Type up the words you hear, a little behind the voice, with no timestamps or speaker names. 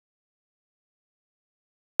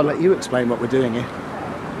I'll let you explain what we're doing here.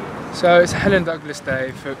 So it's Helen Douglas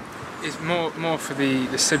Day. It's more for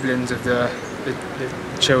the siblings of the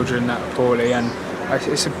children that are poorly, and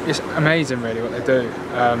it's amazing really what they do.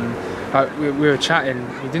 We were chatting.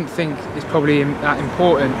 We didn't think it's probably that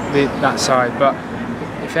important, that side, but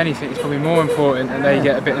if anything, it's probably more important that they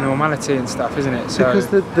get a bit of normality and stuff, isn't it? So because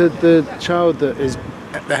the child that is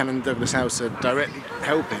at the Helen Douglas house are directly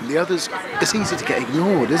helping the others. It's easy to get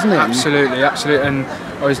ignored, isn't it? Absolutely. And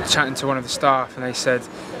I was chatting to one of the staff, and they said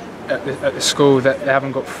at the school that they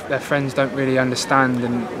haven't got, their friends don't really understand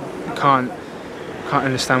and can't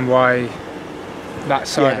understand why that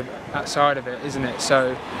side of it, isn't it?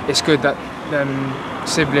 So it's good that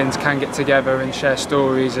siblings can get together and share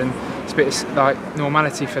stories, and it's a bit like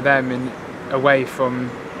normality for them and away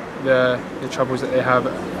from the troubles that they have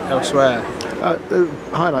elsewhere. The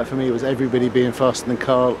highlight for me was everybody being faster than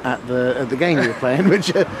Karl at the game we were playing, which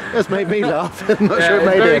has made me laugh. I'm not sure it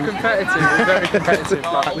made very him. Competitive. Very competitive.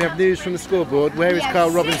 We have news from the scoreboard. Where is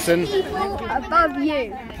Karl Robinson? 6 people above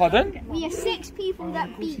you. Pardon? We are 6 people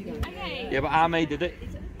that beat you. Yeah, but how many did it?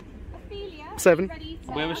 7.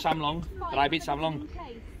 Where was Sam Long? Did I beat Sam Long?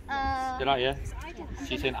 Did I, yeah?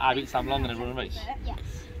 She's saying I beat Sam Long in a running race? Yes.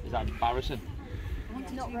 Is that embarrassing?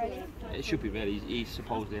 Not really. It should be really. He's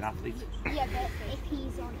supposedly an athlete. Yeah, but if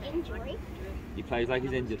he's on injury... He plays like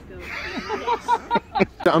he's injured.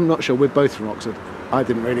 I'm not sure, we're both from Oxford. I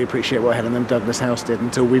didn't really appreciate what Helen Douglas House did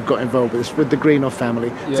until we've got involved with this, with the Greenough family.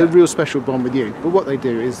 Yeah. It's a real special bond with you, but what they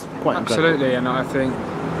do is quite absolutely incredible. And I think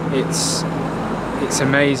it's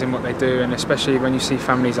amazing what they do, and especially when you see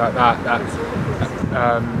families like that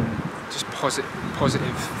just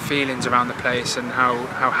positive feelings around the place, and how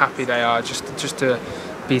happy they are just to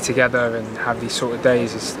be together and have these sort of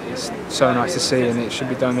days is so nice to see, and it should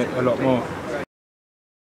be done a lot more.